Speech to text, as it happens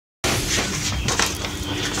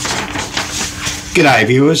G'day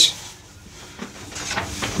viewers,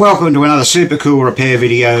 welcome to another super cool repair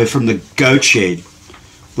video from the Goat Shed,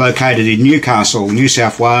 located in Newcastle, New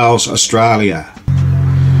South Wales, Australia.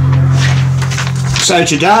 So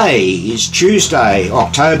today is Tuesday,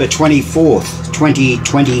 October 24th,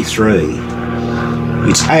 2023.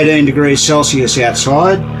 It's 18 degrees Celsius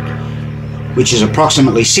outside, which is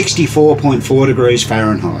approximately 64.4 degrees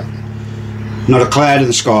Fahrenheit. Not a cloud in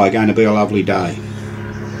the sky, going to be a lovely day.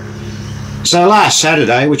 So last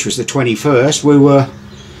Saturday, which was the 21st, we were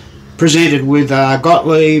presented with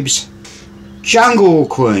Gottlieb's Jungle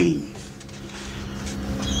Queen.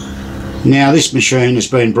 Now this machine has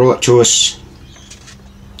been brought to us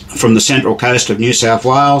from the central coast of New South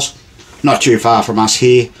Wales, not too far from us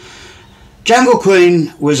here. Jungle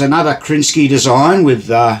Queen was another Krinsky design with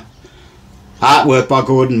artwork by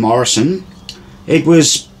Gordon Morrison. It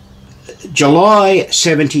was July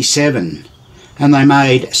 77. And they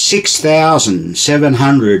made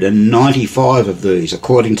 6,795 of these,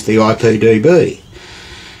 according to the IPDB.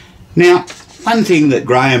 Now, one thing that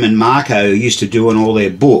Graham and Marco used to do in all their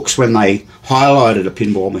books when they highlighted a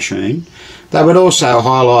pinball machine, they would also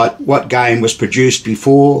highlight what game was produced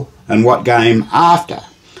before and what game after.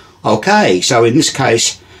 Okay, so in this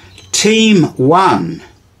case, Team 1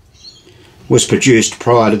 was produced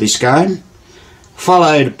prior to this game,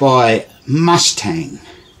 followed by Mustang.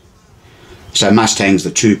 So Mustang's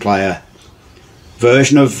the two-player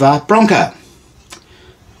version of Bronco.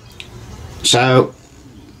 So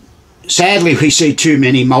sadly we see too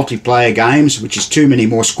many multiplayer games, which is too many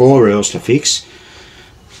more score reels to fix.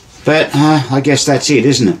 But I guess that's it,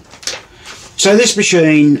 isn't it? So this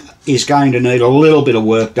machine is going to need a little bit of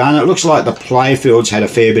work done. It looks like the playfield's had a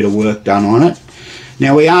fair bit of work done on it.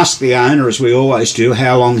 Now we asked the owner, as we always do,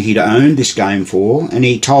 how long he'd owned this game for, and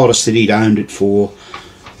he told us that he'd owned it for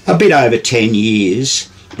a bit over 10 years,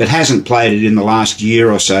 but hasn't played it in the last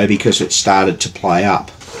year or so because it started to play up.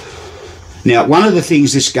 Now, one of the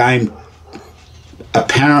things this game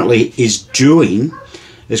apparently is doing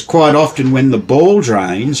is quite often when the ball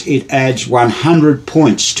drains, it adds 100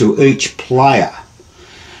 points to each player.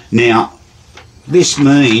 Now, this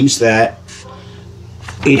means that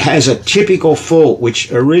it has a typical fault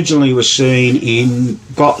which originally was seen in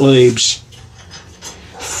Gottlieb's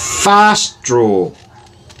fast draw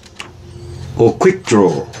or quick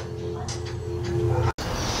draw.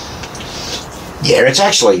 Yeah, it's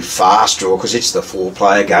actually fast draw because it's the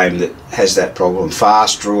 4-player game that has that problem.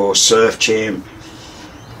 Fast draw, surf champ,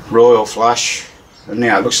 royal flush, and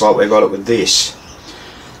now it looks like we've got it with this.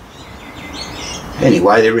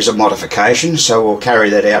 Anyway, there is a modification, so we'll carry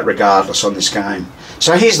that out regardless on this game.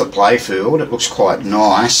 So here's the playfield. It looks quite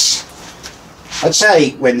nice. I'd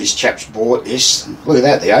say when this chap's bought this, look at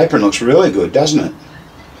that, the apron looks really good, doesn't it?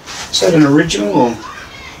 Is that an original or?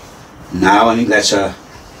 No, I think that's a,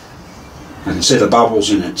 I can see the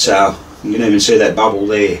bubbles in it, so you can even see that bubble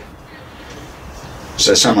there.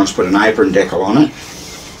 So someone's put an apron decal on it.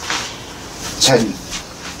 It's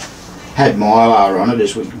had mylar on it,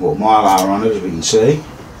 as we can see.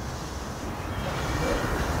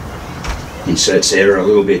 Inserts there are a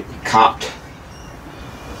little bit cupped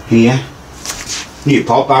here. New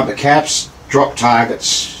pop bumper caps, drop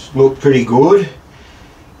targets look pretty good.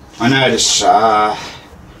 I notice, I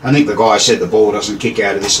think the guy said the ball doesn't kick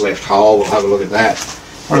out of this left hole. We'll have a look at that.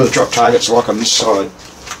 What are the drop targets like on this side?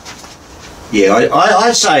 Yeah,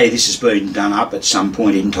 I'd say this has been done up at some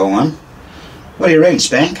point in time. What do you reckon,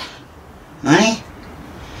 Spank? Eh?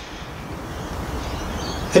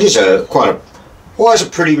 It is always a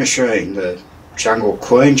pretty machine, the Jungle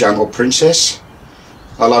Queen, Jungle Princess.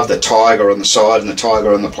 I love the tiger on the side and the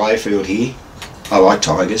tiger on the playfield here. I like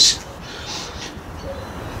tigers.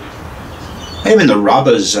 Even the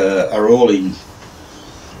rubbers are all in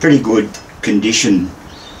pretty good condition.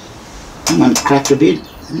 One cracked a bit.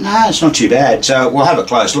 No, it's not too bad. So we'll have a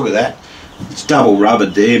close look at that. It's double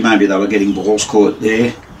rubbered there. Maybe they were getting balls caught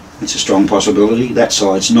there. It's a strong possibility. That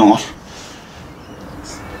side's not.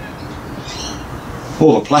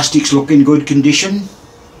 All the plastics look in good condition.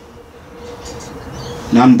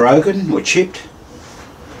 None broken or chipped.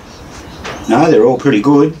 No, they're all pretty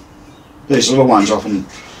good. These little ones often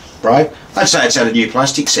break. I'd say it's had a new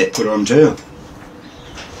plastic set put on too.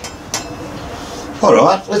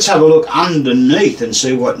 Alright, let's have a look underneath and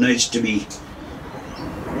see what needs to be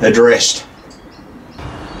addressed.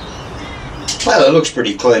 Well, it looks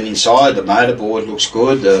pretty clean inside. The motorboard looks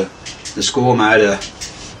good. The score motor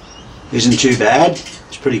isn't too bad.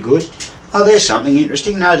 It's pretty good. Oh, there's something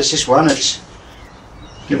interesting. Notice this one.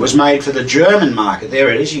 It was made for the German market. There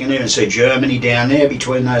it is. You can even see Germany down there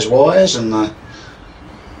between those wires and the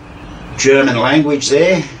German language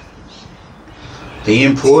there. The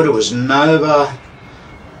importer was Nova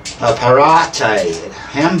Apparate at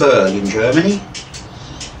Hamburg in Germany.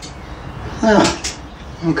 Ah,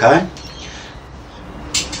 okay.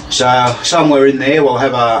 So somewhere in there we'll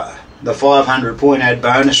have the 500 point ad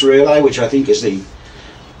bonus relay, which I think is the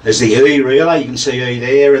E relay. You can see E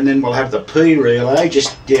there, and then we'll have the P relay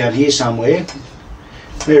just down here somewhere.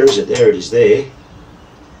 Where is it? There it is there.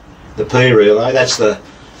 The P relay, that's the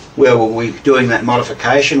where we'll be doing that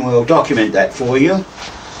modification. We'll document that for you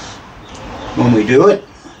when we do it.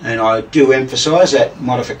 And I do emphasise that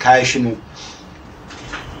modification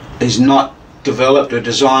is not developed or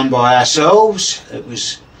designed by ourselves. It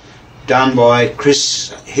was done by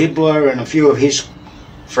Chris Hibbler and a few of his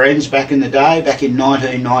friends back in the day, back in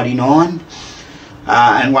 1999.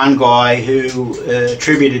 And one guy who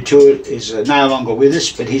attributed to it is no longer with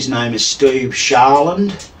us, but his name is Steve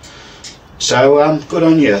Sharland. So good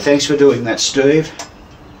on you. Thanks for doing that, Steve.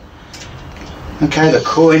 Okay, the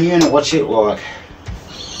coin unit, what's it like?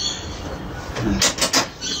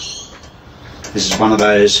 This is one of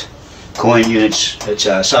those coin units. It's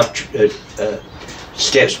a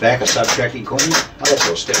steps back, a subtracting coin. Oh, that's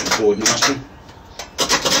all stepping forward nicely.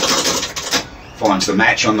 Finds the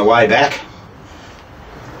match on the way back.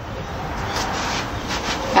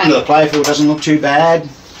 Under the playfield doesn't look too bad.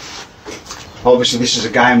 Obviously this is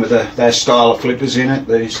a game with those style of flippers in it,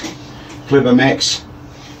 these flipper mechs.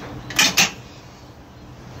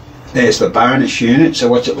 There's the bonus unit, so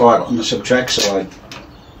what's it like on the subtract side?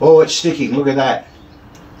 Oh, it's sticking, look at that.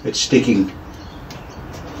 It's sticking.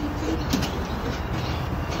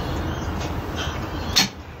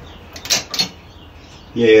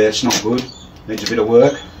 Yeah, that's not good. Needs a bit of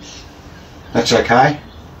work. That's okay.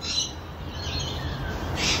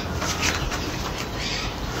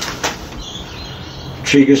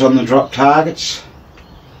 Triggers on the drop targets.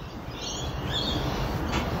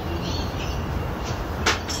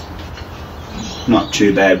 Not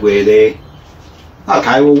too bad wear there.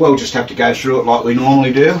 Okay, well we'll just have to go through it like we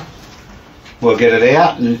normally do. We'll get it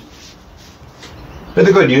out, but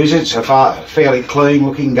the good news is it's a fairly clean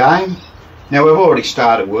looking game. Now we've already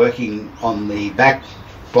started working on the back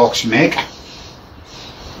box mech,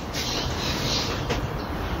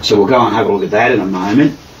 so we'll go and have a look at that in a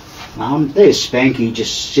moment. There's Spanky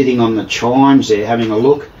just sitting on the chimes there having a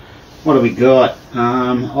look. What have we got?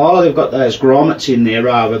 Oh, they've got those grommets in there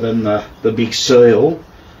rather than the big seal,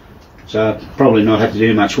 so probably not have to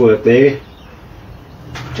do much work there.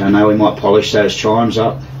 Don't know, we might polish those chimes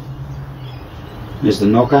up. There's the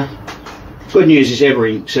knocker. Good news is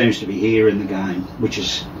everything seems to be here in the game, which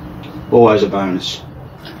is always a bonus.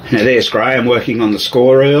 Now there's Graham working on the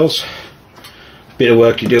score reels. Bit of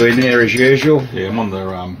work to do in there as usual. Yeah, I'm on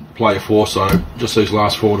the player 4, so just these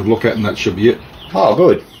last 4 to look at, and that should be it. Oh,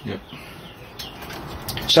 good. Yep.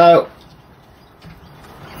 So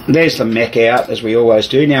there's the mech out, as we always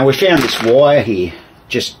do. Now we found this wire here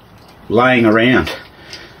just laying around.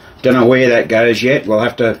 Don't know where that goes yet. We'll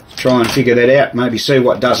have to try and figure that out, maybe see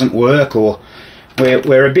what doesn't work, or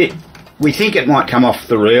we're a bit, we think it might come off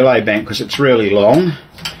the relay bank because it's really long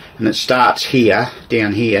and it starts here,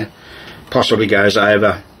 down here, possibly goes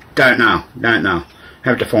over. Don't know.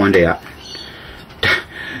 Have to find out.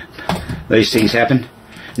 These things happen.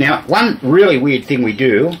 Now, one really weird thing we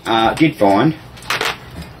did find,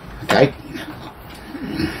 okay,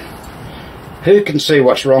 who can see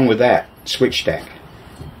what's wrong with that switch stack?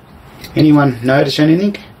 Anyone notice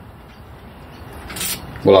anything?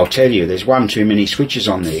 Well, I'll tell you, there's one too many switches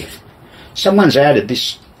on there. Someone's added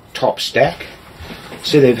this top stack,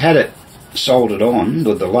 so they've had it soldered on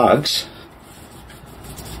with the lugs.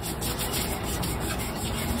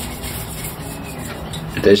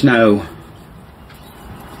 There's no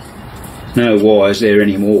wires there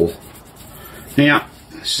anymore. Now,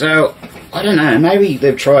 so I don't know, maybe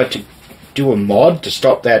they've tried to do a mod to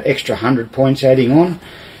stop that extra 100 points adding on.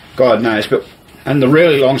 God knows, but and the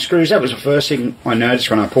really long screws, that was the first thing I noticed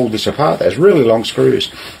when I pulled this apart, those really long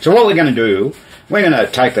screws. So what we're going to do, we're going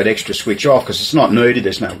to take that extra switch off because it's not needed,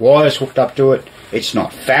 there's no wires hooked up to it, it's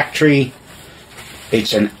not factory,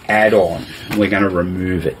 it's an add-on. We're going to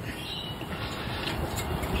remove it.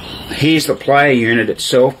 Here's the player unit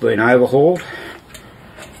itself being overhauled.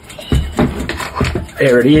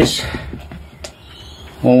 There it is,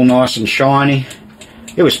 all nice and shiny.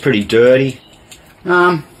 It was pretty dirty.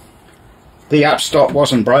 The upstop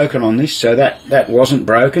wasn't broken on this, so that wasn't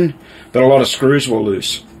broken, but a lot of screws were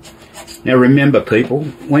loose. Now remember people,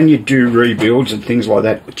 when you do rebuilds and things like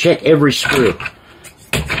that, check every screw.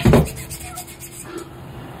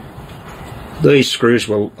 These screws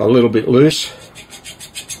were a little bit loose.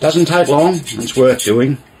 Doesn't take long, it's worth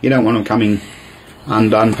doing. You don't want them coming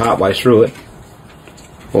undone part way through it.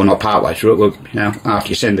 or not part way through it, well, you know, after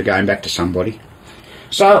you send the game back to somebody.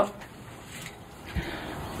 So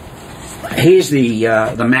here's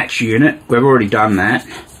the match unit. We've already done that.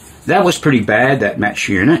 That was pretty bad, that match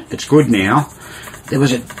unit. It's good now. There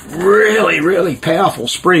was a really powerful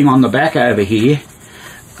spring on the back over here.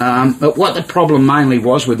 But what the problem mainly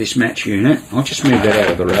was with this match unit, I'll just move that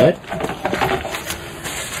out of the road.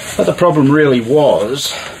 What the problem really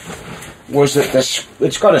was that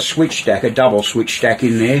it's got a switch stack, a double switch stack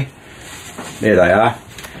in there. There they are.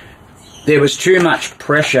 There was too much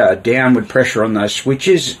pressure, downward pressure on those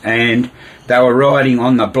switches, and they were riding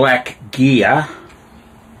on the black gear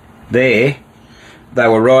there. They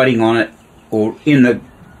were riding on it, or in the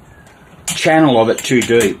channel of it, too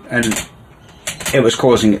deep, and it was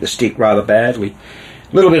causing it to stick rather badly.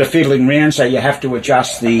 A little bit of fiddling around, so you have to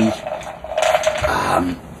adjust the...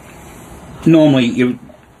 normally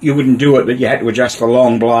you wouldn't do it, but you had to adjust the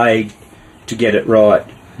long blade to get it right.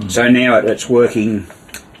 So now it's working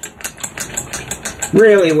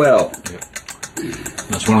really well. Yep.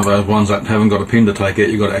 That's one of those ones that haven't got a pin to take out.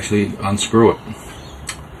 You've got to actually unscrew it,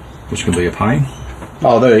 which can be a pain.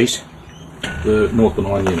 Oh, these? The North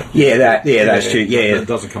Benign unit. Yeah, those two. Yeah, it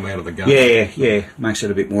doesn't come out of the gun. Yeah, makes it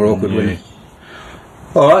a bit more awkward, wouldn't it?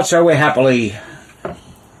 All right, so we're happily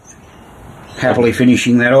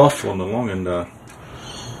finishing that off. On the long and.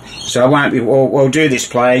 So we'll do this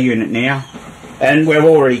player unit now, and we've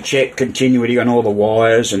already checked continuity on all the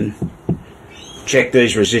wires and checked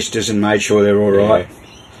these resistors and made sure they're all right. Yeah.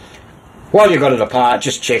 While you've got it apart,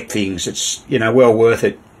 just check things. It's, you know, well worth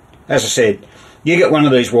it. As I said, you get one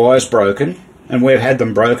of these wires broken, and we've had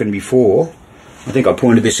them broken before. I think I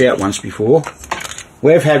pointed this out once before.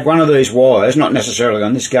 We've had one of these wires, not necessarily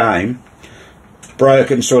on this game,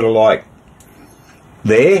 broken sort of like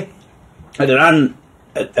there. It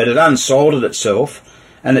had unsoldered itself,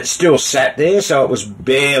 and it still sat there, so it was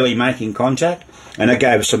barely making contact, and it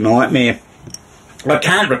gave us a nightmare. I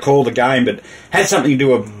can't recall the game, but it had something to do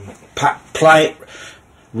with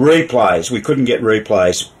replays. We couldn't get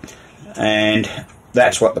replays, and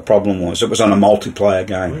that's what the problem was. It was on a multiplayer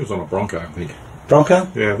game. I think it was on a Bronco, I think.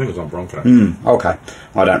 Bronco? Yeah, I think it was on Bronco. Okay.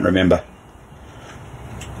 I don't remember.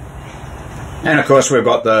 And of course at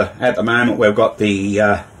the moment we've got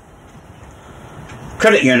the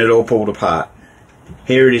credit unit all pulled apart.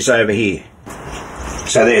 Here it is over here.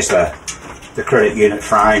 So there's the credit unit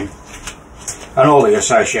frame, and all the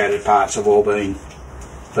associated parts have all been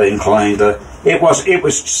cleaned. It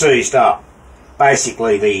was seized up.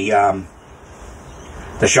 Basically the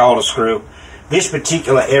shoulder screw. This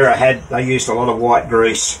particular era they used a lot of white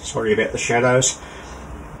grease. Sorry about the shadows.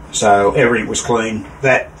 So everything was clean.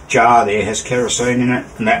 That jar there has kerosene in it,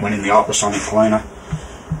 and that went in the ultrasonic cleaner.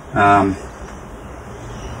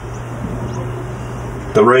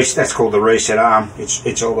 That's called the reset arm.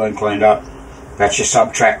 It's all been cleaned up. That's your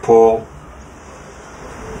subtrack pawl.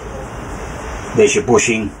 There's your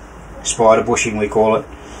bushing, spider bushing we call it.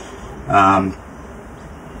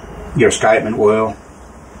 Your escapement wheel.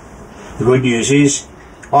 The good news is,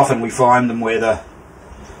 often we find them where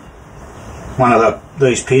one of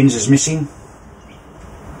these pins is missing.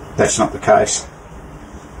 That's not the case.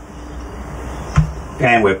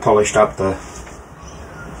 And we've polished up the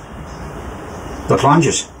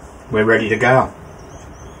plungers. We're ready to go.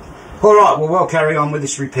 Alright, well we'll carry on with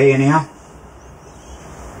this repair now,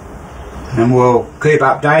 and we'll keep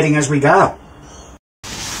updating as we go.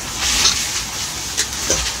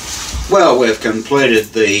 Well, we've completed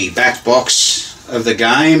the back box of the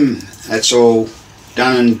game. That's all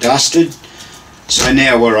done and dusted. So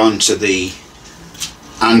now we're on to the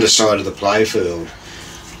underside of the playfield.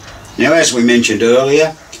 Now, as we mentioned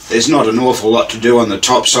earlier, there's not an awful lot to do on the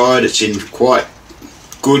top side. It's in quite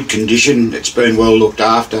good condition. It's been well looked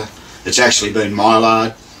after. It's actually been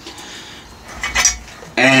mylar'd,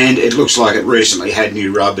 and it looks like it recently had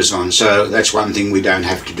new rubbers on, so that's one thing we don't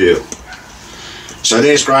have to do. So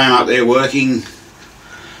there's Graham up there working.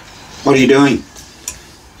 What are you doing?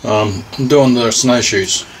 I'm doing the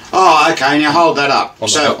snowshoes. Oh, okay, now hold that up. On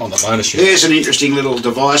the motor shoes. Here's an interesting little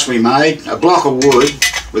device we made. A block of wood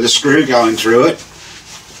with a screw going through it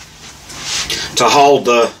to hold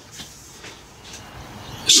the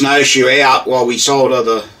snowshoe out while we solder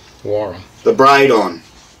the braid on.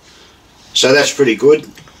 So that's pretty good.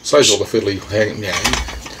 Saves all the fiddly hanging. Yeah.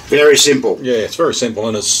 Very simple. Yeah, it's very simple,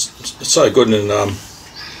 and it's so good, and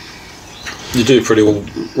you do pretty well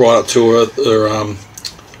right up to a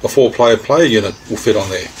 4-player unit will fit on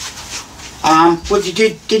there. Well,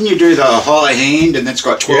 didn't you do the high hand, and that's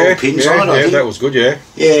got 12 pins on it? Yeah, that was good. Yeah.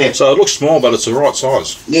 Yeah. So it looks small, but it's the right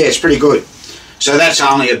size. Yeah, it's pretty good. So that's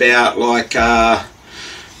only about like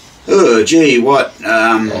Oh, gee, what?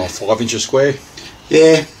 5 inches square.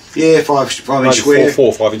 Yeah, 5 inch square. 4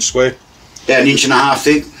 or 5 inch square. About 1.5 inches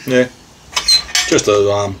thick. Yeah. Just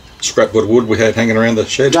a scrap bit of wood we had hanging around the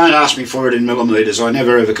shed. Don't ask me for it in millimetres. I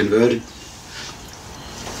never ever converted.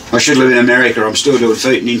 I should live in America. I'm still doing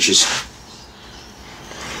feet and inches.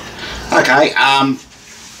 Okay.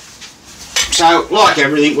 So, like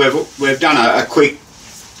everything, we've done a quick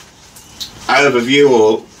overview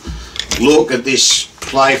or look at this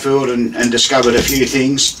playfield and discovered a few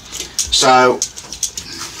things. So,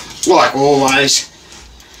 like always,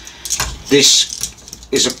 this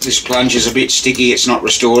plunge is a bit sticky. It's not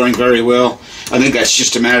restoring very well. I think that's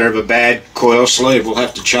just a matter of a bad coil sleeve. We'll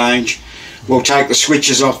have to change. We'll take the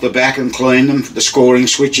switches off the back and clean them, the scoring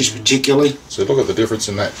switches particularly. So look at the difference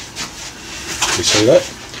in that. You see that?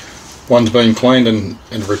 One's been cleaned and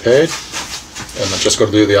repaired, and I've just got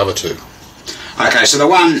to do the other two. Okay, so the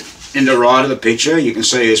one in the right of the picture you can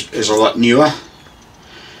see is a lot newer.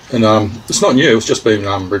 And it's not new, it's just been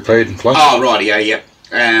repaired and cleaned. Oh, right, yeah.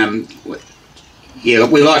 Yeah,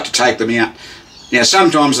 we like to take them out. Now,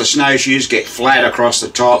 sometimes the snowshoes get flat across the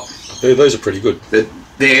top. Yeah, those are pretty good. But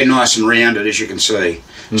they're nice and rounded, as you can see.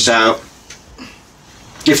 So,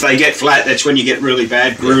 if they get flat, that's when you get really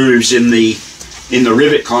bad grooves in the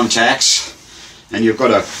rivet contacts, and you've got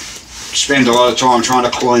to spend a lot of time trying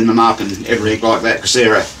to clean them up and everything like that, because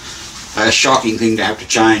they're a shocking thing to have to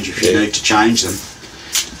change if you need to change them.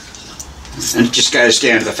 And it just goes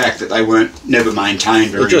down to the fact that they weren't never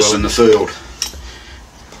maintained very well in the field.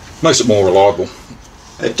 Makes it more reliable.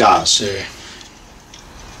 It does. Yeah.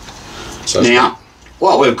 So now,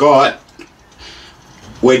 what we've got,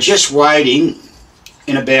 we're just waiting.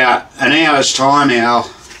 In about an hour's time, our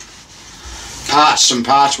some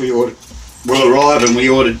parts we ordered will arrive, and we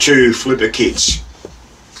ordered 2 flipper kits.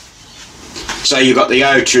 So you've got the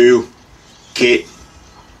O2 kit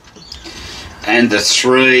and the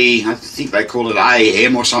 3, I think they call it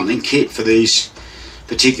AM or something, kit for these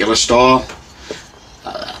particular style.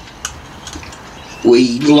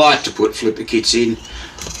 We like to put flipper kits in.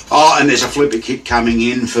 Oh, and there's a flipper kit coming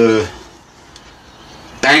in for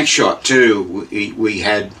bank shot too. We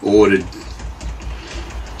had ordered.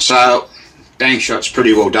 So bank shot's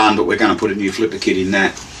pretty well done, but we're going to put a new flipper kit in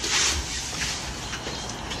that.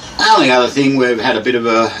 The only other thing, we've had a bit of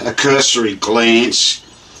a cursory glance,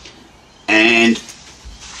 and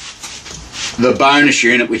the bonus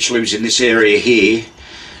unit which lives in this area here.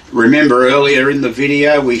 Remember earlier in the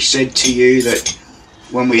video we said to you that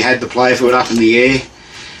when we had the playfield up in the air,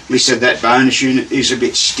 we said that bonus unit is a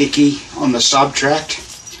bit sticky on the subtract.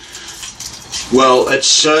 Well, it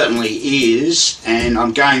certainly is, and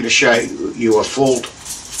I'm going to show you a fault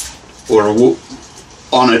or a whoop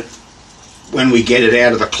on it when we get it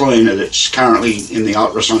out of the cleaner that's currently in the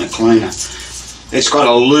ultrasonic cleaner. It's got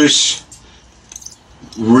a loose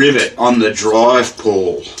rivet on the drive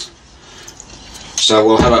pawl. So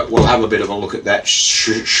we'll have a bit of a look at that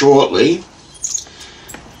shortly.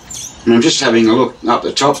 And I'm just having a look up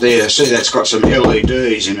the top there. See, that's got some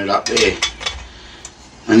LEDs in it up there,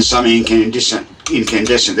 and some incandescent.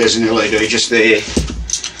 There's an LED just there,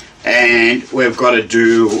 and we've got to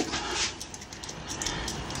do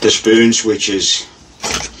the spoon switches.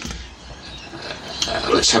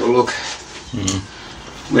 Let's have a look.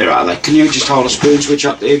 Where are they? Can you just hold a spoon switch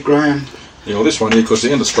up there, Graham? Yeah, well, this one here, because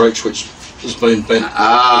the end of brake switch has been bent.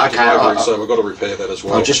 Ah, okay. So we've got to repair that as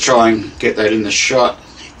well. I'll just try and get that in the shot.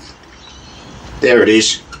 There it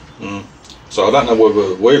is. So I don't know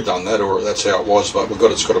whether we've done that or that's how it was, but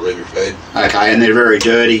it's got to be repaired. Okay, and they're very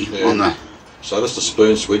dirty on the... So that's the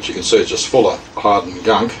spoon switch. You can see it's just full of hardened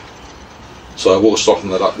gunk. So we'll soften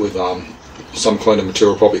that up with some cleaner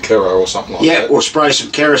material, probably Kero or something like that. Yeah, we'll spray some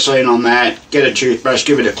kerosene on that, get a toothbrush,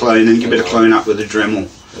 give it a clean, and give it a clean up with a Dremel.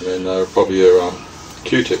 And then probably a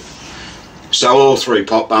Q-tip. So all 3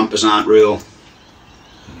 pop bumpers aren't real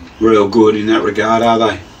good in that regard, are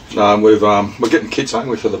they? We're getting kits, aren't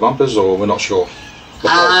we, for the bumpers, or we're not sure?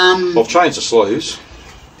 I've changed the sleeves.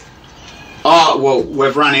 Oh, well,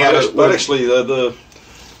 we've run out of... But actually, the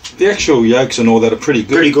actual yokes and all that are pretty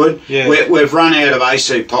good. Pretty good? Yeah. We've run out of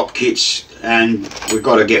AC pop kits, and we've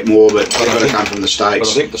got to get more, but they've got to come from the States. But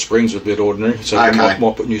I think the springs are a bit ordinary, so we might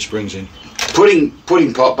put new springs in.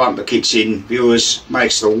 Putting pop bumper kits in, viewers,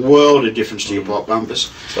 makes the world of difference to your pop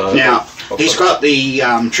bumpers. So, now, he's got the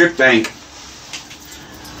trip bank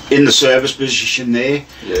in the service position there.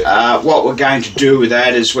 Yeah. What we're going to do with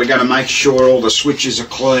that is we're going to make sure all the switches are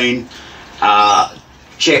clean,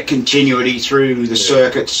 check continuity through the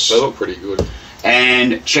circuits. They look pretty good.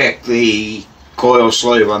 And check the coil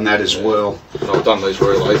sleeve on that as well. And I've done these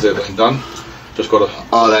relays, they've been done. Just got to...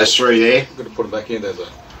 Oh, those 3 there? Got to put them back in there.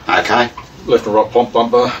 Okay. Left and right pump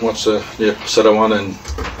bumper. What's the Passetto one, and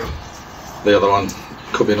the other one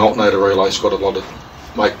could be an alternator relay. It's got a lot of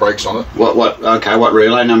make brakes on it. Okay, what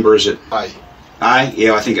relay number is it? A. A?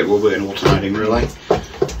 Yeah, I think it will be an alternating relay.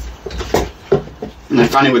 And they're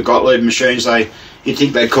funny with Gottlieb machines, you'd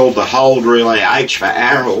think they called the hold relay H for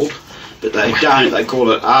Harold, but they don't. They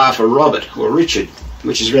call it R for Robert or Richard,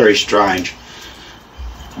 which is very strange.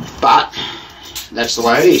 But that's the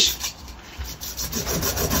way it is.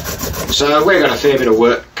 So we've got a fair bit of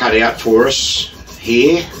work cut out for us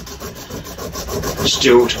here,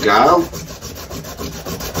 still to go.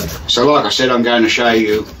 So like I said, I'm going to show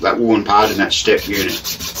you that worn part in that step unit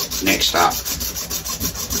next up.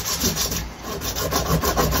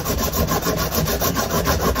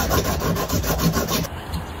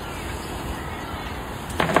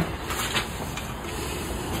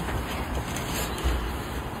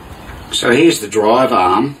 So here's the drive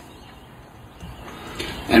arm,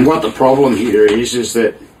 and what the problem here is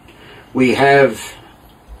that we have,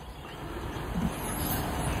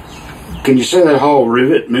 can you see that whole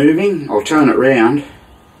rivet moving? I'll turn it round.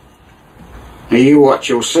 Now you watch,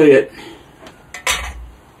 you'll see it.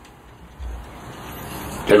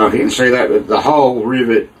 Don't know if you can see that, but the whole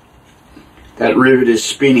rivet, that rivet is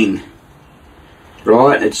spinning,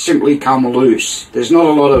 right? It's simply come loose. There's not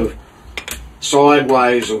a lot of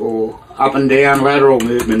sideways or up and down lateral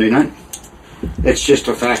movement in it. It's just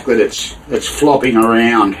the fact that it's flopping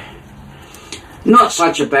around. Not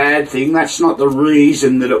such a bad thing. That's not the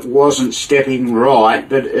reason that it wasn't stepping right,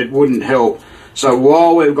 but it wouldn't help. So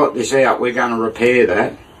while we've got this out, we're going to repair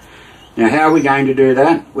that. Now how are we going to do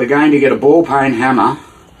that? We're going to get a ball peen hammer,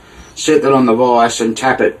 set that on the vise and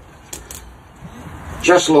tap it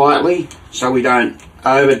just lightly so we don't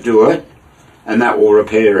overdo it, and that will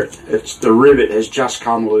repair it. The rivet has just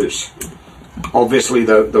come loose. Obviously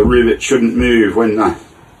the rivet shouldn't move when but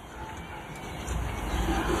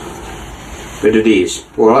it is.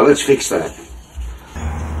 Alright, let's fix that.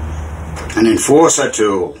 An enforcer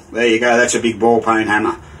tool. There you go, that's a big ball peen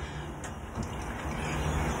hammer.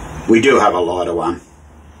 We do have a lighter one.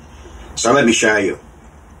 So let me show you.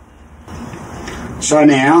 So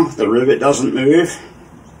now the rivet doesn't move.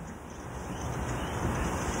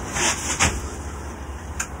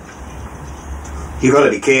 You've got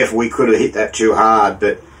to be careful, we could have hit that too hard,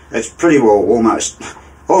 but it's pretty well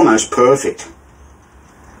almost perfect.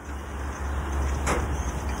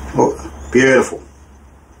 Oh, beautiful.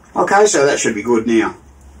 Okay, so that should be good now.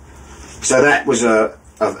 So that was an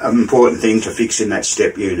important thing to fix in that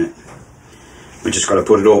step unit. We just got to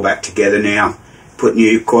put it all back together now. Put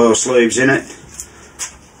new coil sleeves in it.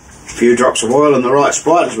 A few drops of oil in the right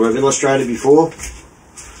spot, as we've illustrated before.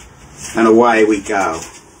 And away we go.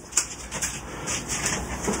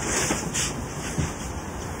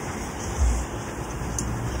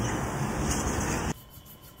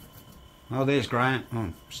 Oh, there's Grant.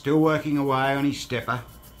 Oh, still working away on his stepper.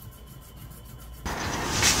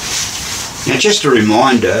 Now just a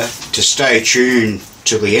reminder to stay tuned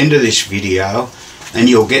till the end of this video, and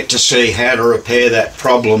you'll get to see how to repair that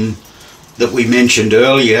problem that we mentioned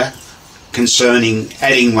earlier concerning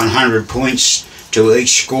adding 100 points to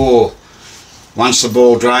each score once the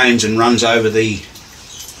ball drains and runs over the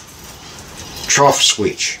trough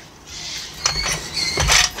switch.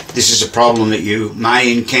 This is a problem that you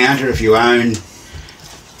may encounter if you own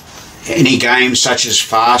any games such as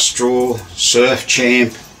Fast Draw, Surf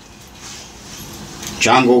Champ,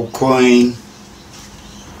 Jungle Queen,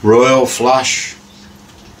 Royal Flush,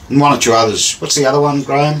 and one or two others. What's the other one,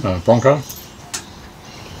 Graham? Bronco.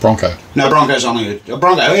 Bronco. No, Bronco's only a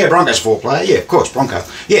Bronco. Yeah, Bronco's 4-player. Yeah, of course, Bronco.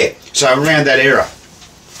 Yeah, so around that era.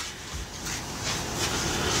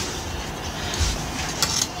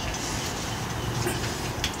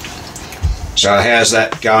 So how's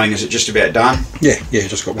that going? Is it just about done? Yeah,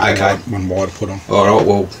 just got one wire to put on. Alright,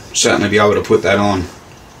 we'll certainly be able to put that on.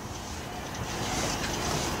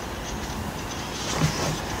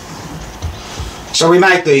 So we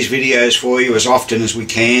make these videos for you as often as we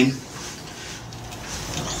can.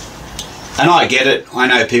 And I get it, I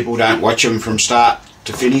know people don't watch them from start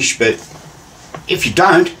to finish, but if you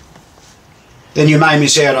don't, then you may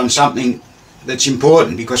miss out on something that's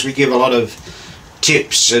important, because we give a lot of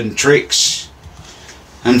tips and tricks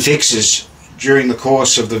and fixes during the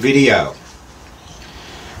course of the video.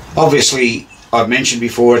 Obviously, I've mentioned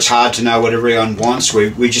before, it's hard to know what everyone wants.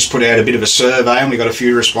 We just put out a bit of a survey and we got a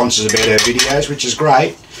few responses about our videos, which is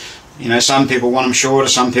great. You know, some people want them shorter,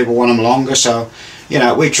 some people want them longer, so, you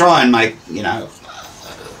know, we try and make, you know,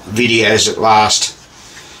 videos that last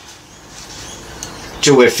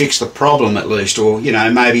till we've fixed the problem at least, or, you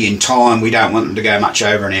know, maybe in time we don't want them to go much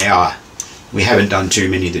over an hour. We haven't done too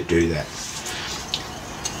many that do that.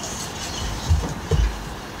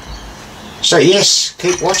 So yes,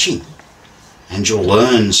 keep watching and you'll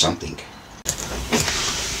learn something.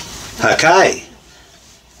 Okay,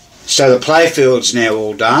 so the playfield's now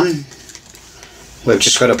all done. We've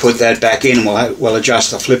just got to put that back in, and we'll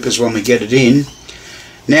adjust the flippers when we get it in.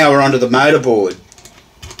 Now we're onto the motorboard.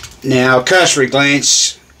 Now a cursory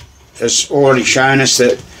glance has already shown us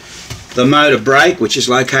that the motor brake, which is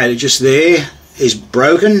located just there, is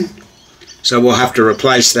broken, so we'll have to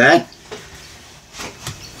replace that.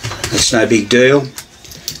 That's no big deal.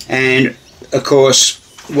 And of course,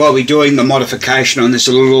 while we're doing the modification on this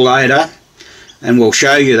a little later, and we'll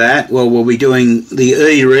show you that, well, we'll be doing the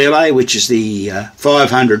E relay, which is the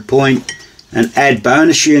 500 point and add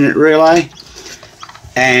bonus unit relay,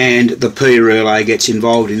 and the P relay gets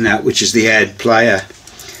involved in that, which is the add player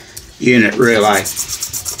unit relay.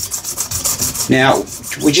 Now,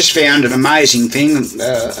 we just found an amazing thing,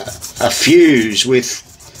 a fuse with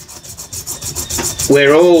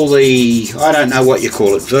where all the, I don't know what you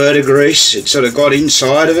call it, verdigrease, it sort of got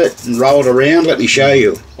inside of it and rolled around. Let me show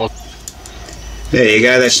you. There you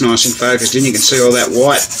go, that's nice and focused in. You can see all that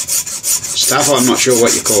white stuff. I'm not sure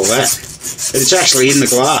what you call that, but it's actually in the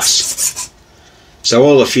glass. So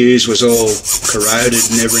all the fuse was all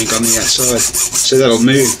corroded and everything on the outside. So that'll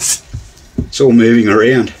move. It's all moving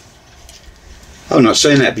around. I've not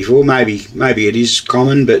seen that before. Maybe it is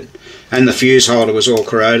common, but, and the fuse holder was all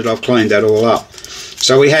corroded. I've cleaned that all up.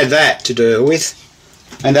 So we had that to deal with,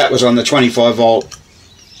 and that was on the 25 volt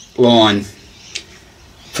line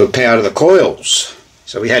for power to the coils.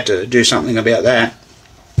 So we had to do something about that.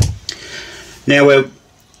 Now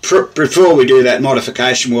before we do that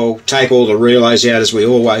modification, we'll take all the relays out as we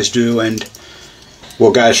always do, and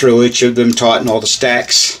we'll go through each of them, tighten all the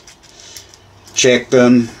stacks, check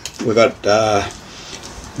them. We've got an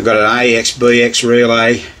AX BX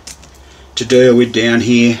relay to deal with down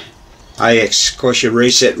here. AX, of course, your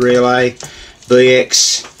reset relay.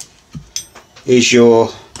 BX is your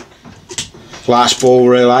last ball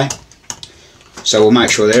relay. So we'll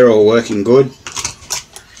make sure they're all working good.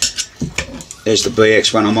 There's the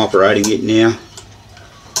BX one, I'm operating it now.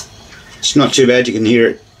 It's not too bad, you can hear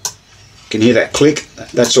it. You can hear that click.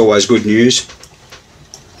 That's always good news.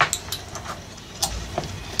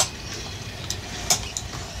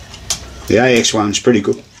 The AX one's pretty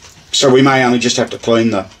good. So we may only just have to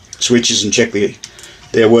clean the switches and check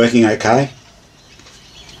they're working okay.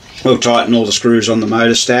 We'll tighten all the screws on the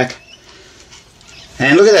motor stack.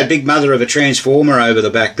 And look at that big mother of a transformer over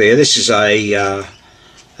the back there. This is a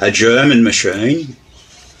German machine.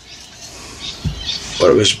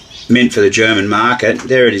 Well, it was meant for the German market.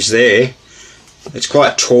 There it is there. It's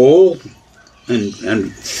quite tall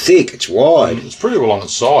and thick. It's wide. It's pretty well on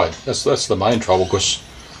its side. That's the main trouble, because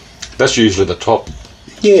that's usually the top.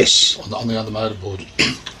 Yes. On the other motorboard.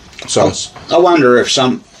 So I wonder if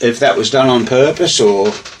that was done on purpose, or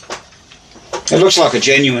it looks like a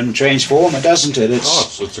genuine transformer, doesn't it?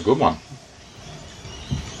 It's a good one.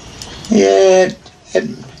 Yeah,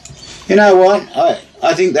 you know what?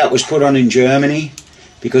 I think that was put on in Germany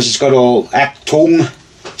because it's got all Achtung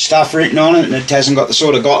stuff written on it, and it hasn't got the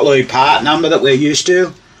sort of Gottlieb part number that we're used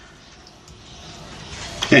to.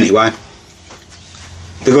 Anyway,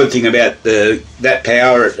 the good thing about that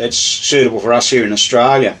power, it's suitable for us here in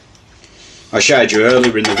Australia. I showed you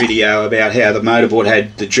earlier in the video about how the motorboard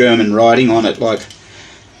had the German writing on it, like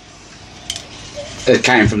it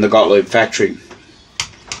came from the Gottlieb factory.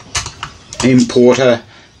 Importer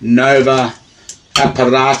Nova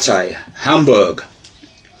Apparate, Hamburg.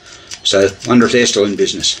 So, wonder if they're still in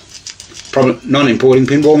business. Probably not importing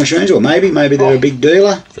pinball machines, or maybe they're a big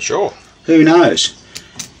dealer. For sure. Who knows?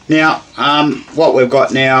 Now, what we've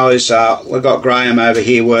got now is we've got Graham over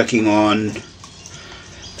here working on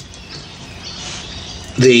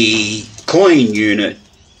the coin unit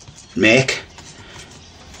mech,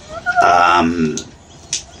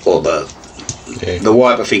 or the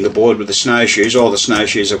wiper fingerboard with the snowshoes. All the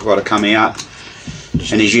snowshoes have got to come out,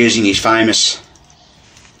 and he's using his famous.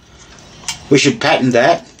 We should patent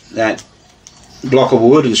that block of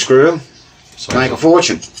wood and screw, make a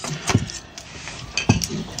fortune.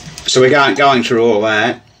 So we're going through all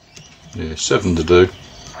that. Yeah, 7 to do.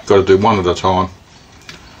 Got to do one at a time.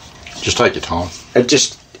 Just take your time. It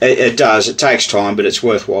does. It takes time, but it's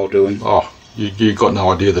worthwhile doing. Oh, you got no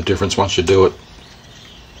idea the difference once you do it.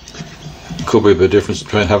 Could be the difference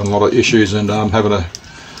between having a lot of issues and having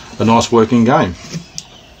a nice working game.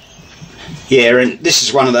 Yeah, and this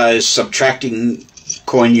is one of those subtracting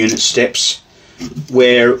coin unit steps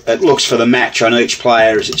where it looks for the match on each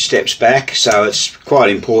player as it steps back, so it's quite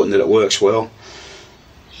important that it works well.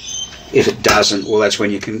 if it doesn't, well, that's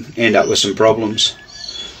when you can end up with some problems.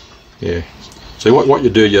 Yeah. So what you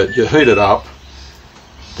do, you heat it up,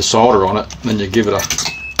 the solder on it, and then you give it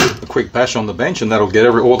a quick bash on the bench, and that'll get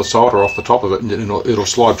all the solder off the top of it, and it'll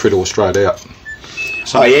slide pretty well straight out.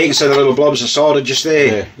 So, oh yeah, you can see the little blobs of solder just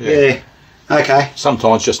there. Yeah. Okay.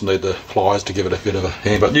 Sometimes just need the pliers to give it a bit of a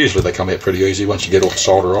hand, but usually they come out pretty easy once you get all the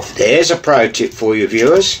solder off. There's a pro tip for you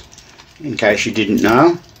viewers, in case you didn't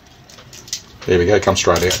know. There we go, come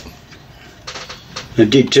straight out. It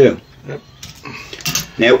did too. Yep.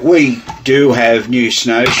 Now we do have new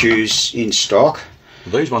snowshoes in stock.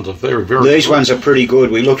 These ones are very good. These ones are pretty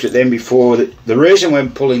good. We looked at them before. The reason we're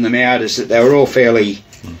pulling them out is that they were all fairly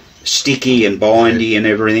sticky and bindy and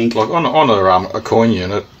everything. Like on a coin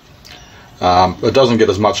unit, it doesn't get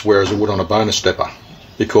as much wear as it would on a bonus stepper,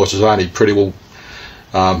 because it's only pretty well.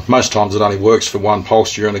 Most times it only works for one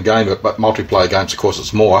pulse during a game, but multiplayer games, of course,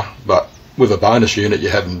 it's more. But with a bonus unit,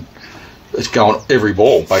 it's going every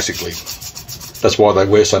ball basically. That's why they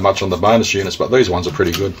wear so much on the bonus units. But these ones are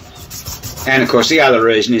pretty good. And of course, the other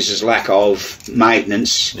reason is lack of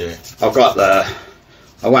maintenance. Yeah. I've got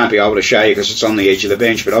I won't be able to show you because it's on the edge of the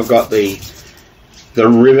bench, but I've got the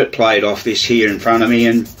rivet plate off this here in front of me,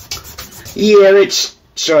 and yeah, it's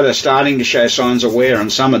sort of starting to show signs of wear on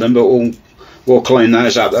some of them, but we'll clean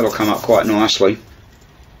those up. That'll come up quite nicely.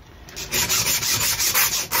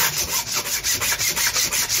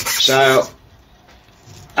 So,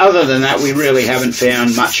 other than that, we really haven't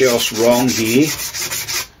found much else wrong here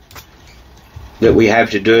that we have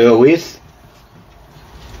to deal with.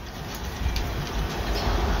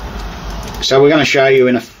 So we're going to show you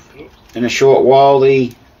in a short while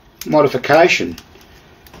the modification.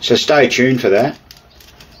 So stay tuned for that.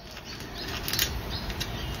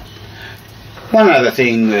 One other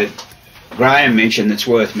thing that Graham mentioned that's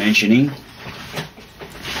worth mentioning.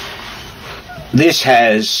 This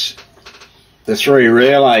has the 3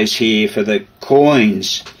 relays here for the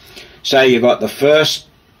coins. So you've got the first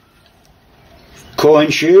coin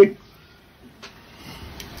chute,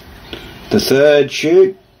 the third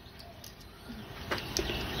chute,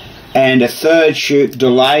 and a third chute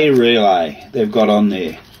delay relay they've got on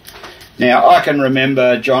there. Now I can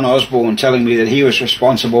remember John Osborne telling me that he was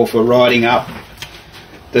responsible for writing up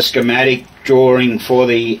the schematic drawing for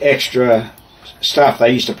the extra stuff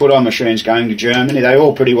they used to put on machines going to Germany. They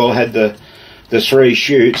all pretty well had the 3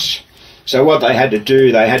 chutes. So what they had to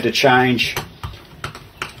do, they had to change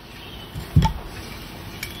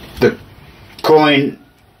the coin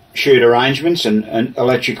chute arrangements and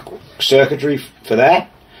electrical circuitry for that.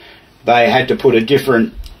 They had to put a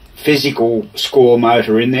different physical score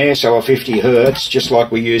motor in there, so a 50 hertz, just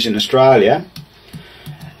like we use in Australia,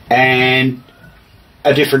 and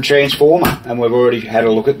a different transformer, and we've already had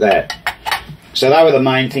a look at that. So they were the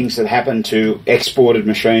main things that happened to exported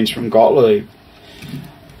machines from Gottlieb.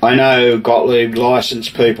 I know Gottlieb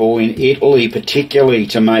licensed people in Italy particularly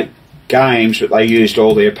to make games, but they used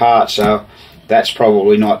all their parts, so that's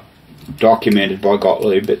probably not documented by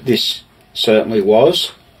Gottlieb, but this certainly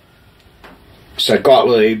was. So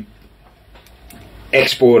Gottlieb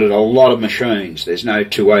exported a lot of machines, there's no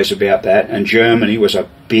two ways about that, and Germany was a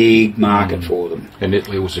big market for them. And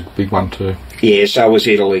Italy was a big one too. Yeah, so was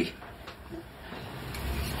Italy.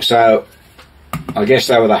 So I guess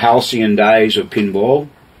they were the halcyon days of pinball,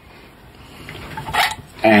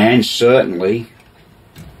 and certainly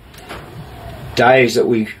days that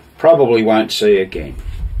we probably won't see again.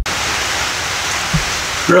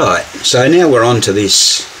 Right, so now we're on to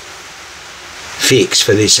this fix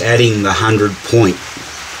for this adding the 100 point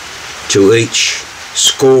to each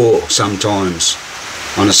score sometimes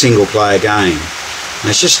on a single player game. And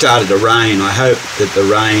it's just started to rain. I hope that the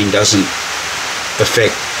rain doesn't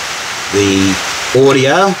affect the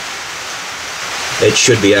audio. It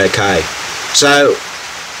should be okay. So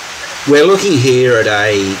we're looking here at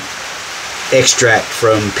a extract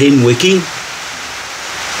from PinWiki.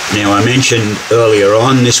 Now I mentioned earlier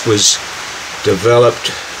on this was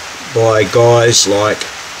developed by guys like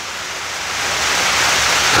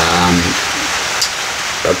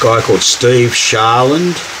a guy called Steve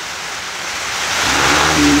Sharland.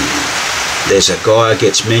 There's a guy who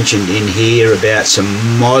gets mentioned in here about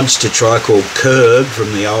some mods to try called Curb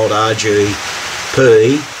from the old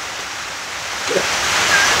RGP,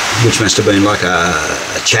 which must have been like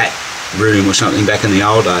a chat room or something back in the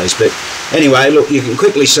old days. But anyway, look, you can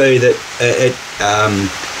quickly see that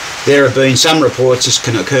there have been some reports this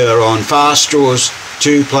can occur on Fast Draw's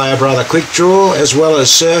 2-player brother Quick Draw, as well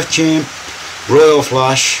as Surf Champ, Royal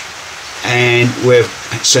Flush, and we've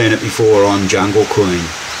seen it before on Jungle Queen.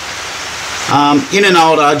 In an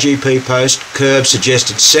old RGP post, Curb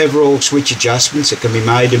suggested several switch adjustments that can be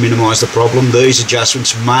made to minimise the problem. These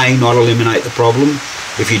adjustments may not eliminate the problem.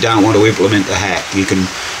 If you don't want to implement the hack, you can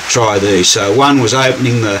try these. So one was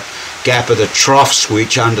opening the gap of the trough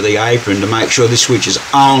switch under the apron to make sure this switch is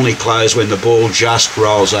only closed when the ball just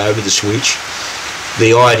rolls over the switch.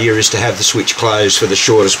 The idea is to have the switch closed for the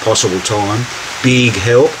shortest possible time. Big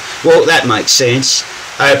help. Well, that makes sense.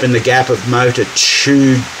 Open the gap of motor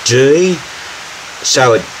 2D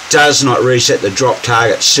so it does not reset the drop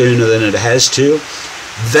target sooner than it has to.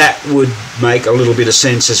 That would make a little bit of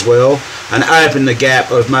sense as well. And open the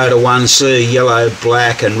gap of motor 1C, yellow,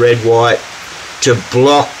 black and red, white, to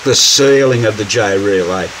block the sealing of the J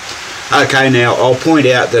relay. Okay, now I'll point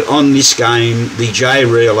out that on this game, the J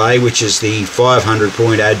relay, which is the 500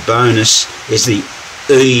 point add bonus, is the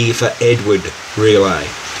E for Edward relay.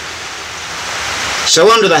 So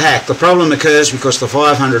onto the hack. The problem occurs because the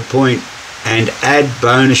 500 point and add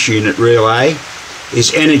bonus unit relay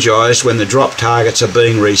is energised when the drop targets are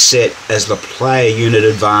being reset as the player unit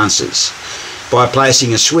advances. By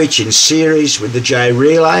placing a switch in series with the J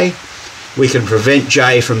relay, we can prevent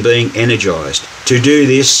J from being energised. To do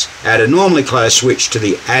this, add a normally closed switch to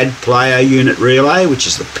the add player unit relay, which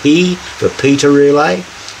is the P for Peter relay,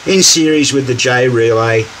 in series with the J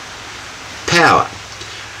relay power.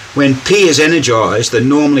 When P is energised, the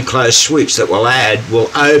normally closed switch that will add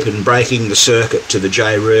will open, breaking the circuit to the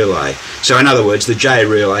J relay. So in other words, the J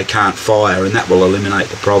relay can't fire, and that will eliminate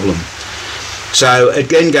the problem. So it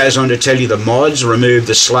then goes on to tell you the mods. Remove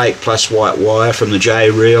the slate plus white wire from the J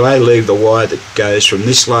relay. Leave the wire that goes from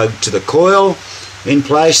this lug to the coil in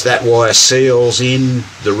place. That wire seals in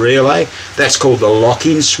the relay. That's called the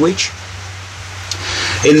lock-in switch.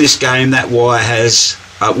 In this game, that wire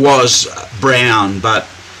was brown, but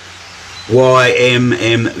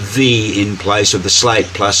YMMV in place of the slate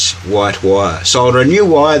plus white wire. Solder a new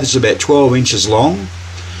wire that's about 12 inches long.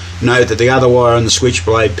 Note that the other wire on the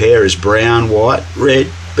switchblade pair is brown, white, red,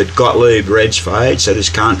 but Gottlieb reds fade, so this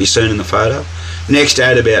can't be seen in the photo. Next,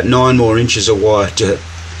 add about 9 more inches of wire to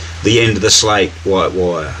the end of the slate white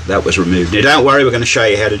wire. That was removed. Now don't worry, we're going to show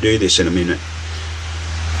you how to do this in a minute.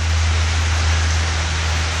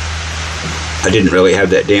 I didn't really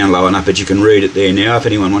have that down low enough, but you can read it there now if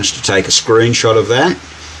anyone wants to take a screenshot of that.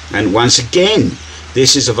 And once again,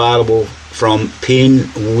 this is available from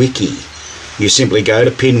PinWiki. You simply go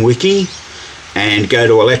to PinWiki and go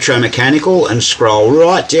to electromechanical and scroll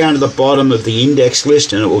right down to the bottom of the index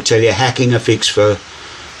list, and it will tell you hacking a fix for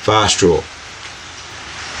fast draw.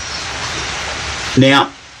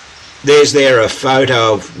 Now, there's there a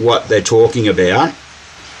photo of what they're talking about.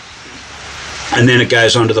 And then it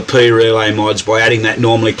goes on to the P relay mods by adding that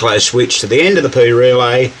normally closed switch to the end of the P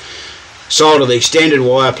relay. Solder the extended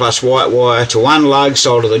wire plus white wire to one lug.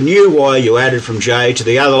 Solder the new wire you added from J to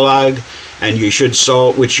the other lug, and you should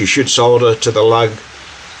solder to the lug.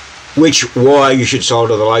 Which wire you should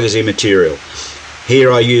solder to the lug is immaterial. Here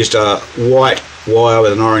I used a white wire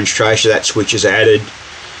with an orange tracer. That switch is added.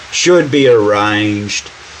 Should be arranged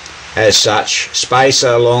as such: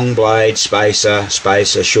 spacer, long blade, spacer,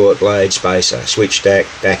 spacer, short blade, spacer, switch stack,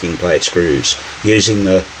 backing plate screws. Using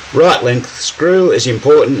the right length screw is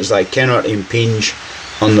important as they cannot impinge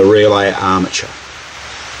on the relay armature.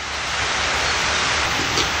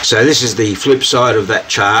 So this is the flip side of that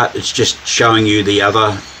chart. It's just showing you the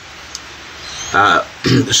other,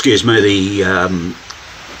 excuse me, the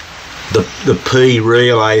P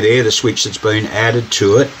relay there, the switch that's been added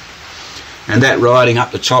to it. And that writing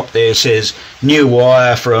up the top there says new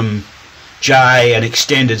wire from J and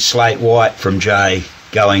extended slate white from J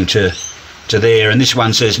going to there. And this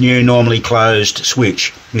one says new normally closed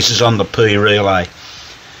switch. This is on the P relay.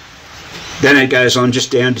 Then it goes on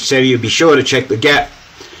just down to tell you, be sure to check the gap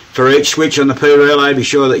for each switch on the P relay. Be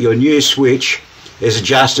sure that your new switch is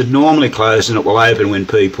adjusted normally closed and it will open when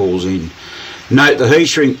P pulls in. Note the heat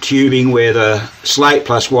shrink tubing where the slate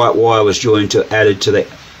plus white wire was joined to added to the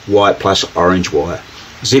white plus orange wire.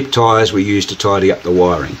 Zip ties were used to tidy up the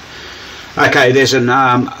wiring. Okay, there's an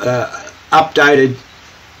updated,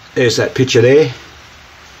 there's that picture there,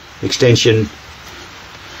 extension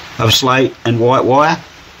of slate and white wire,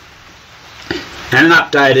 and an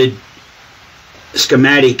updated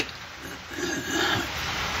schematic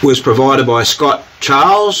was provided by Scott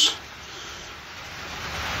Charles,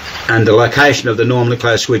 and the location of the normally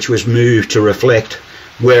closed switch was moved to reflect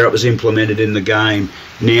where it was implemented in the game.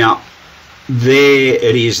 Now, there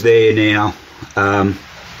it is there now,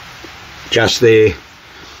 just there.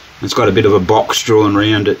 It's got a bit of a box drawn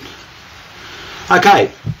around it.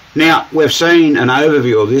 Okay, now we've seen an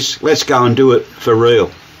overview of this. Let's go and do it for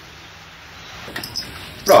real.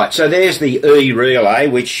 Right, so there's the E relay,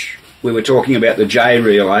 which we were talking about the J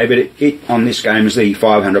relay, but it on this game is the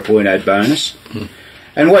 500 point ad bonus.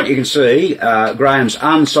 And what you can see, Graham's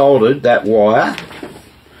unsoldered that wire.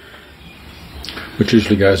 Which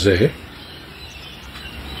usually goes there.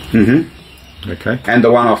 Okay. And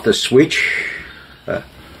the one off the switch.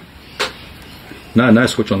 No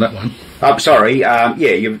switch on that one. Oh, sorry, yeah,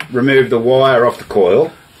 you've removed the wire off the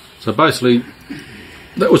coil. So basically,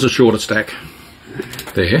 that was a shorter stack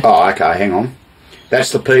there. Oh, okay, hang on.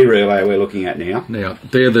 That's the P relay we're looking at now. Now,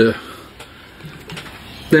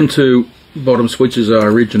 them two bottom switches are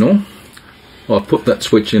original. I put that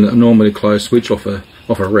switch in a normally closed switch off a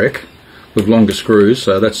rack with longer screws,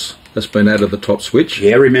 so that's been added to the top switch.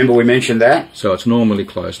 Yeah, remember we mentioned that? So it's normally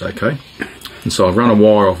closed, okay. And so I've run a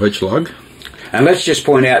wire off each lug. And let's just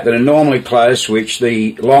point out that a normally closed switch,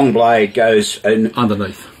 the long blade goes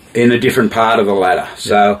underneath in a different part of the ladder.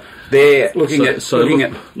 So they're looking at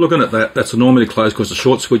that. That's a normally closed because the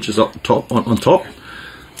short switch is up top on top.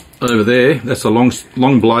 Over there, that's a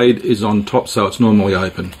long blade is on top, so it's normally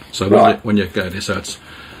open. So when you go there, so it's,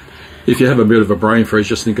 if you have a bit of a brain freeze,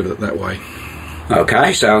 just think of it that way.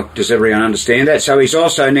 Okay, so does everyone understand that? So he's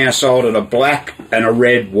also now soldered a black and a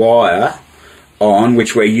red wire on,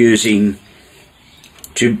 which we're using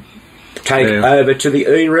to take over to the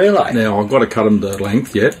E relay. Now I've got to cut them to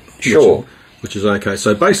length yet. Sure. Which is okay.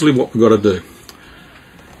 So basically what we've got to do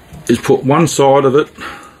is put one side of it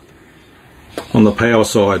on the power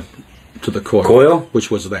side to the coil.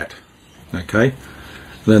 Which was that. Okay.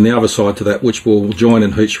 Then the other side to that, which will join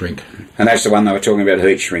in heat shrink. And that's the one they were talking about,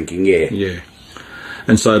 heat shrinking, yeah. Yeah.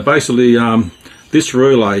 And so basically this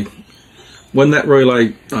relay, when that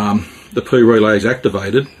relay, the P relay is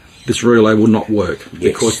activated, this relay will not work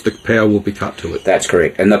because the power will be cut to it. That's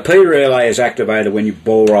correct. And the P relay is activated when your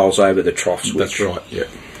ball rolls over the trough switch. That's right, yeah.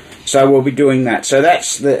 So we'll be doing that. So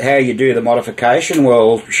that's how you do the modification.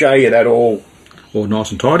 We'll show you that all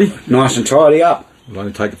nice and tidy. Nice and tidy up. It'll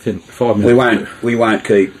only take 5 minutes. We won't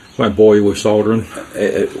keep. Won't bore you with soldering.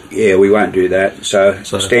 Yeah, we won't do that. So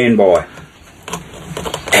stand by.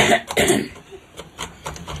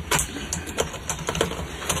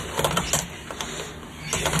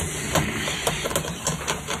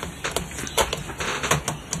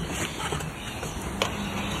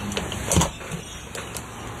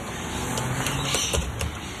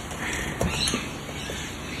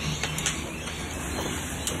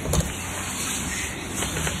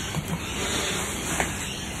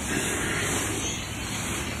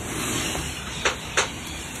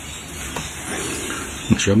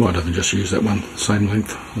 Actually, I might even just use that one, same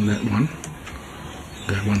length on that one.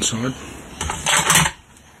 Go one side.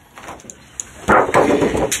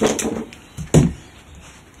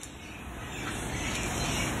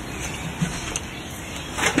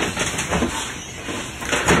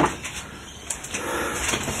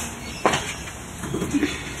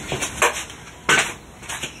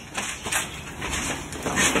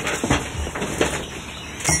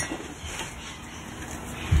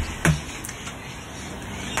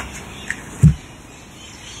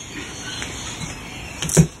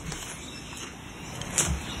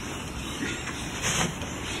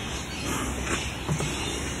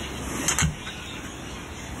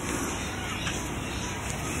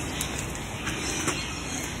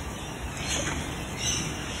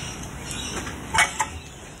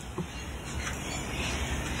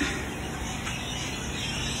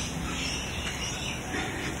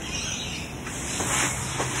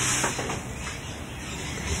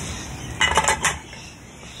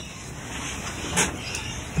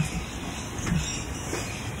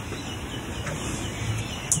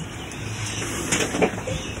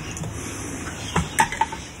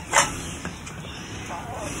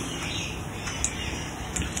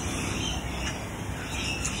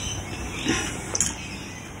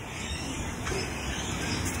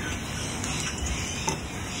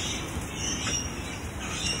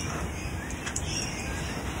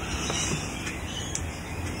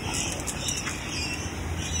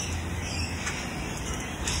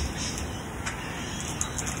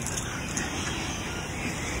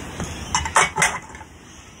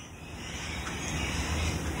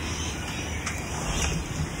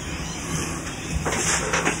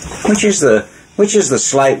 Which is the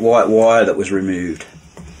slate white wire that was removed?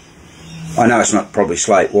 I know it's not probably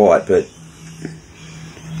slate white, but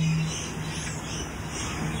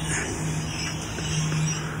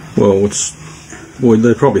well,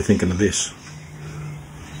 they're probably thinking of this,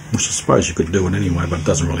 which I suppose you could do it anyway, but it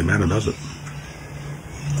doesn't really matter, does it?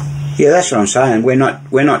 Yeah, that's what I'm saying.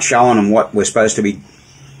 We're not showing them what we're supposed to be.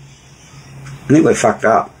 I think we're fucked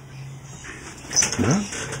up. No.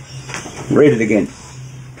 Read it again.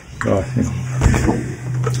 Oh, hang on.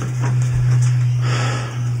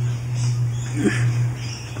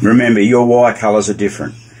 Remember, your wire colours are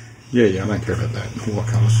different. Yeah, I don't care about that. What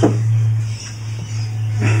colours?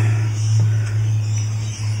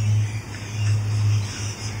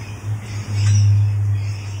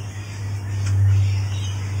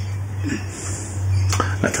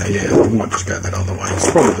 Okay, yeah, I might just go that other way.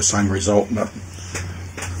 It's probably the same result, but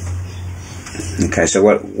Okay, so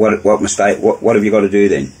what mistake? What have you got to do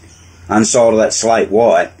then? Unsolder that slate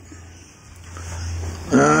white.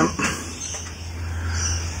 well,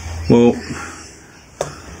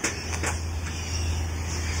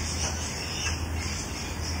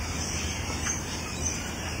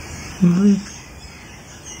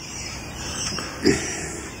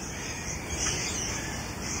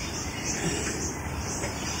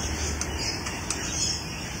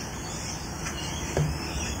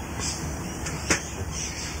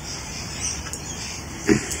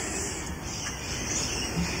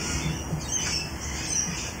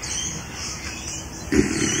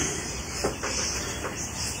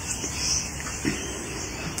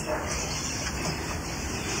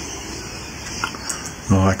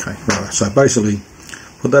 oh, okay, right. So basically,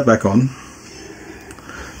 put that back on.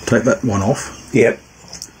 Take that one off. Yep.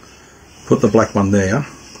 Put the black one there.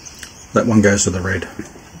 That one goes to the red.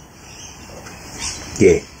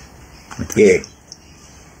 Yeah. Okay. Yeah.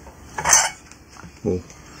 Well,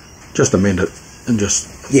 just amend it and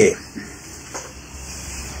just... Yeah.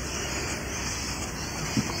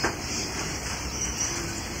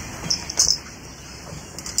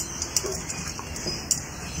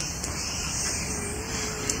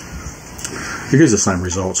 It gives the same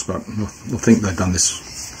results, but I think they've done this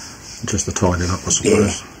just to tidy it up, I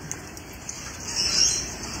suppose.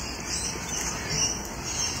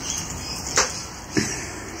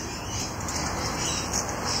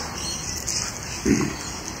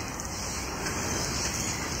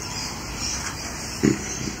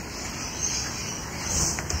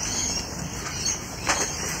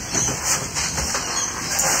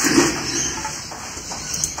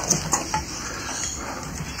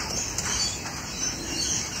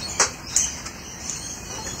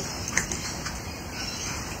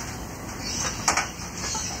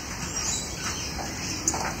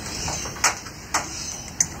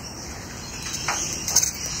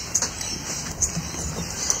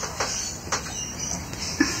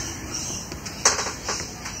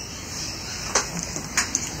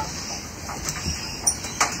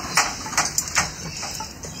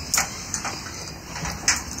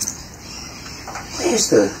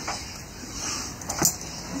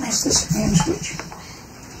 Where's the slam switch?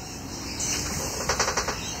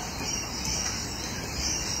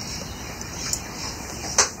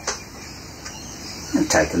 They've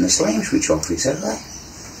taken the slam switch off this, have they?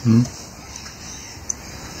 Hmm.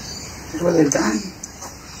 That's what they've done.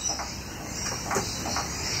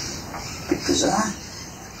 Bit bizarre.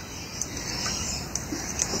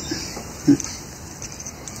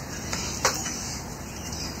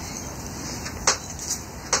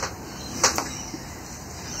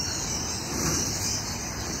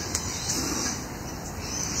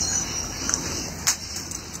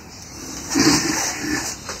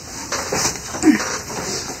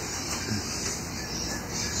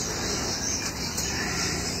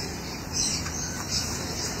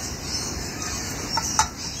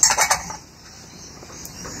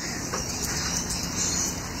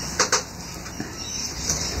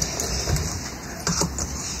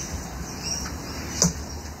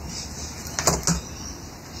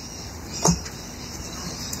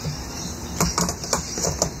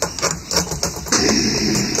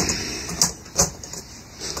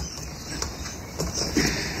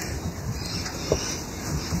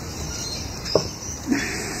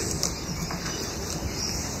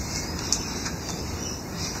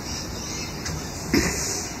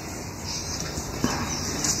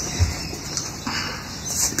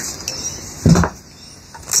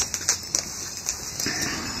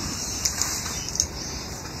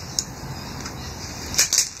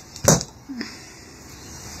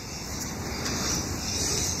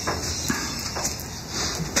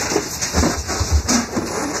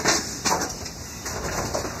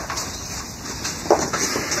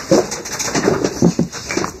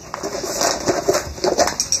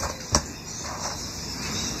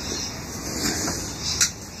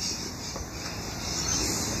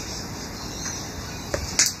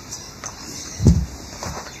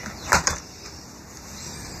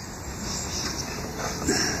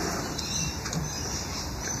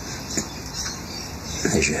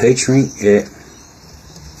 There's your heat shrink, yeah.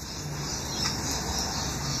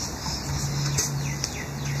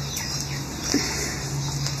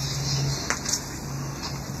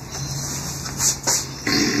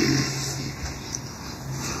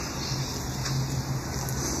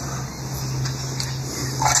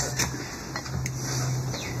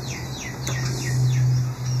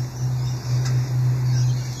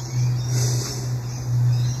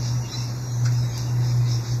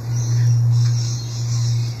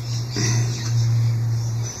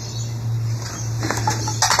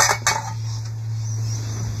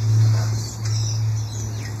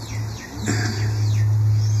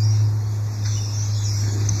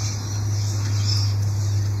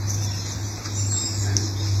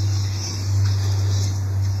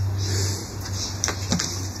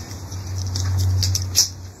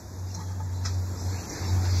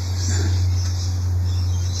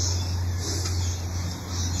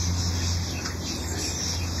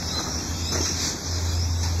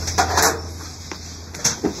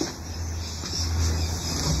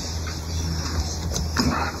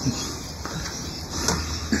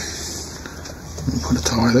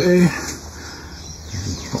 go there.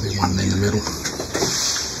 Probably one in the middle.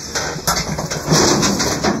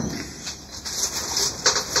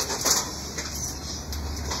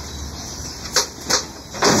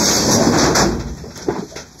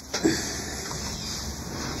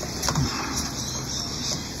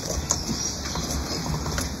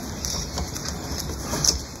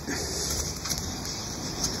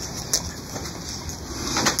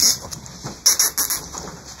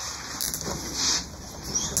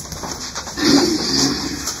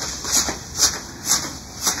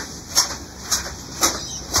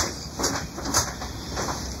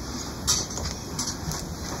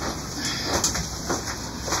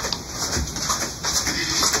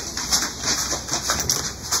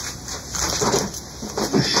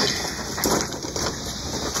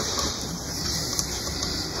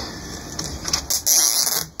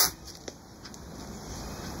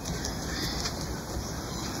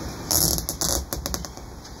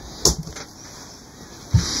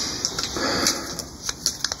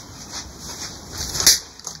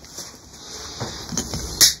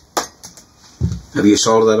 Have you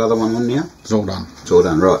soldered that other one on now? It's all done. It's all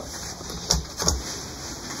done, right.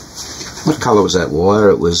 What colour was that wire?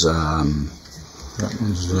 It was that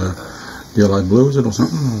one's yellow blue, is it, or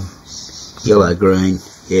something? Yellow green,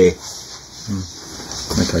 yeah.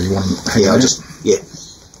 Okay, you want to hang yeah, on? Yeah.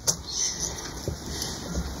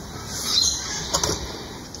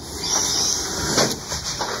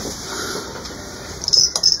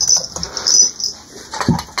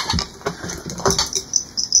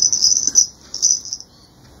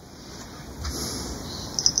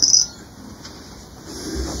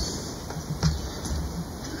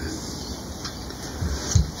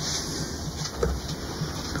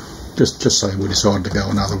 Just say we decided to go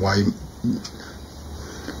another way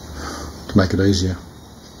to make it easier,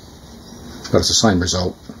 but it's the same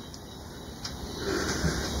result.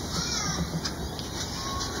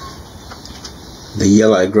 The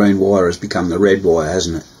yellow-green wire has become the red wire,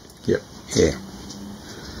 hasn't it? Yep. Yeah.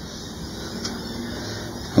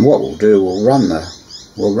 And what we'll do, we'll run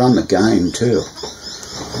the game too.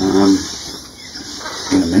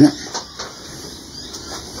 In a minute.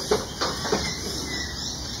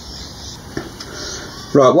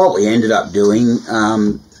 Right, what we ended up doing,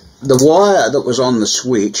 the wire that was on the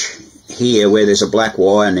switch here, where there's a black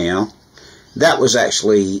wire now, that was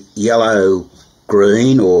actually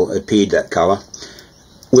yellow-green, or appeared that colour.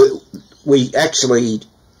 We actually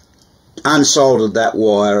unsoldered that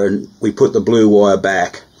wire and we put the blue wire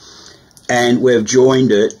back, and we've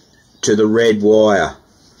joined it to the red wire,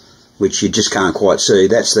 which you just can't quite see.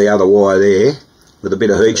 That's the other wire there, with a bit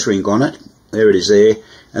of heat shrink on it. There it is there,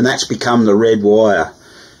 and that's become the red wire.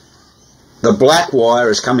 The black wire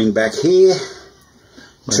is coming back here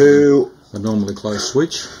to a normally closed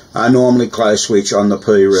switch. A normally closed switch on the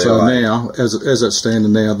P relay. So now, as it's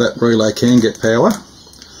standing now, that relay can get power,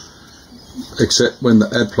 except when the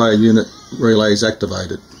add player unit relay is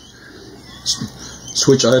activated.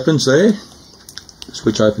 Switch opens there,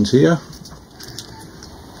 switch opens here,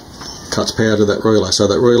 cuts power to that relay, so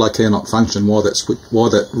that relay cannot function while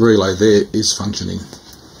that relay there is functioning.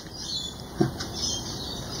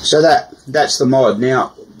 So that's the mod.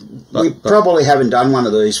 Now, we probably haven't done one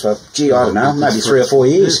of these for, gee, I don't know, maybe 3 or 4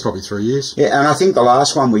 years. Yeah, probably 3 years. Yeah, and I think the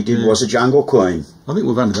last one we did was a Jungle Queen. I think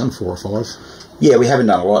we've only done 4 or 5. Yeah, we haven't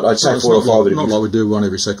done a lot. I'd say 4 or 5. Not like we do one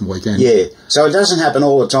every second weekend. Yeah, so it doesn't happen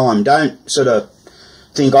all the time. Don't sort of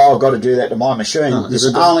think, oh, I've got to do that to my machine. No, this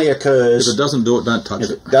only occurs... If it doesn't do it, don't touch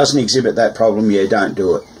it. If it doesn't exhibit that problem, yeah, don't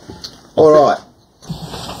do it. All right.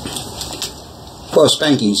 Well,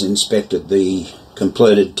 Spanky's inspected the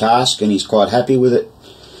completed task and he's quite happy with it.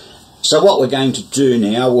 So what we're going to do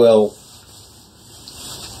now, well,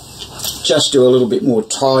 just do a little bit more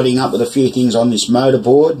tidying up with a few things on this motor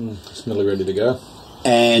board. It's nearly ready to go.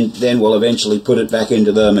 And then we'll eventually put it back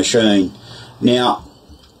into the machine. Now,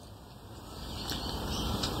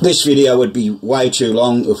 this video would be way too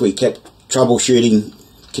long if we kept troubleshooting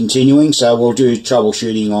continuing, so we'll do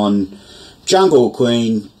troubleshooting on Jungle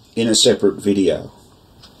Queen in a separate video.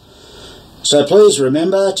 So please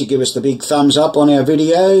remember to give us the big thumbs up on our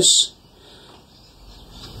videos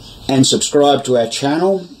and subscribe to our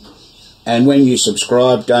channel. And when you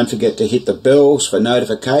subscribe, don't forget to hit the bells for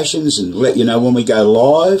notifications and let you know when we go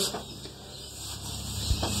live.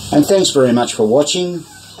 And thanks very much for watching.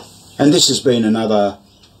 And this has been another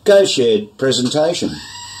GoShed presentation.